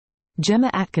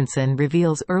Gemma Atkinson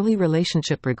reveals early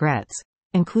relationship regrets,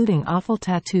 including awful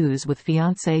tattoos with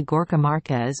fiancé Gorka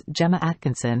Marquez. Gemma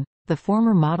Atkinson, the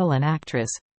former model and actress,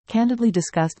 candidly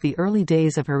discussed the early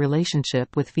days of her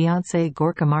relationship with fiancé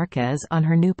Gorka Marquez on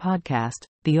her new podcast,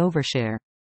 the Overshare.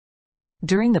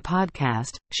 During the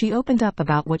podcast, she opened up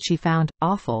about what she found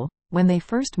awful when they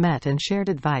first met and shared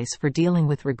advice for dealing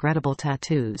with regrettable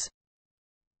tattoos.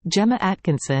 Gemma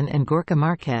Atkinson and Gorka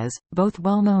Marquez, both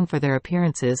well known for their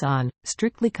appearances on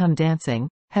Strictly Come Dancing,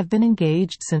 have been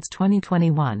engaged since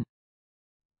 2021.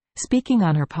 Speaking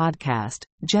on her podcast,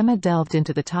 Gemma delved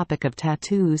into the topic of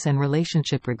tattoos and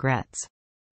relationship regrets.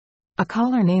 A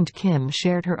caller named Kim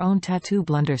shared her own tattoo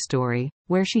blunder story,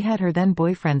 where she had her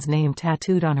then-boyfriend's name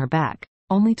tattooed on her back,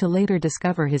 only to later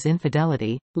discover his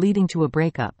infidelity, leading to a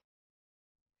breakup.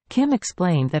 Kim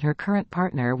explained that her current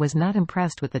partner was not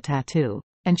impressed with the tattoo,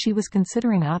 and she was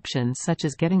considering options such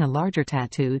as getting a larger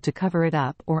tattoo to cover it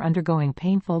up or undergoing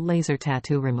painful laser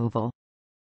tattoo removal.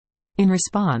 In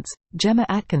response, Gemma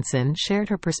Atkinson shared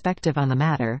her perspective on the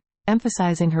matter,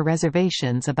 emphasizing her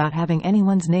reservations about having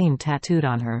anyone's name tattooed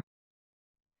on her.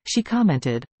 She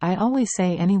commented, "I always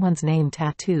say anyone's name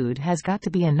tattooed has got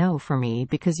to be a no for me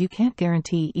because you can't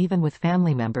guarantee even with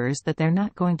family members that they're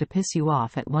not going to piss you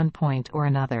off at one point or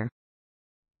another."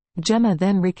 Gemma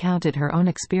then recounted her own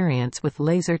experience with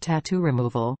laser tattoo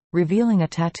removal, revealing a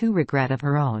tattoo regret of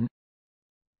her own.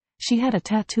 She had a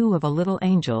tattoo of a little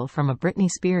angel from a Britney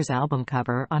Spears album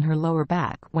cover on her lower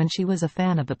back when she was a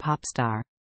fan of the pop star.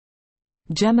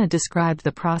 Gemma described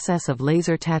the process of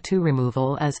laser tattoo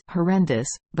removal as horrendous,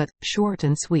 but short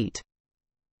and sweet.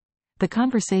 The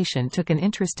conversation took an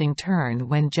interesting turn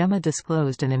when Gemma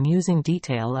disclosed an amusing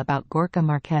detail about Gorka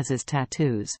Marquez's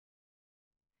tattoos.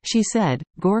 She said,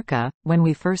 "Gorka, when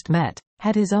we first met,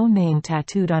 had his own name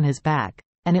tattooed on his back,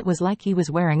 and it was like he was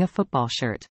wearing a football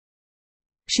shirt."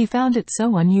 She found it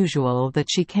so unusual that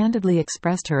she candidly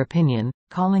expressed her opinion,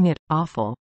 calling it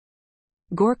awful.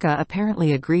 Gorka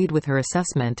apparently agreed with her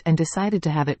assessment and decided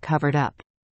to have it covered up.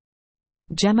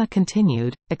 Gemma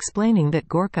continued, explaining that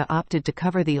Gorka opted to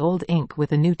cover the old ink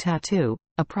with a new tattoo,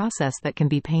 a process that can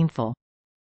be painful.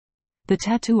 The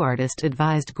tattoo artist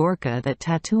advised Gorka that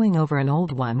tattooing over an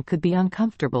old one could be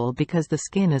uncomfortable because the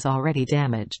skin is already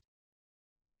damaged.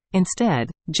 Instead,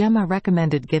 Gemma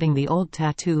recommended getting the old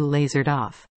tattoo lasered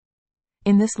off.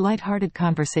 In this light-hearted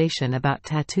conversation about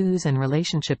tattoos and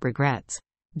relationship regrets,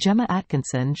 Gemma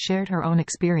Atkinson shared her own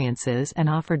experiences and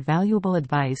offered valuable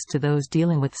advice to those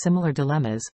dealing with similar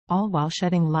dilemmas, all while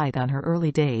shedding light on her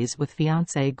early days with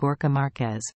fiancé Gorka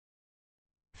Marquez.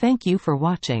 Thank you for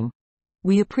watching.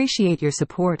 We appreciate your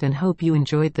support and hope you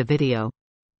enjoyed the video.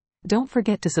 Don't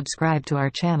forget to subscribe to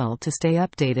our channel to stay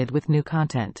updated with new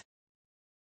content.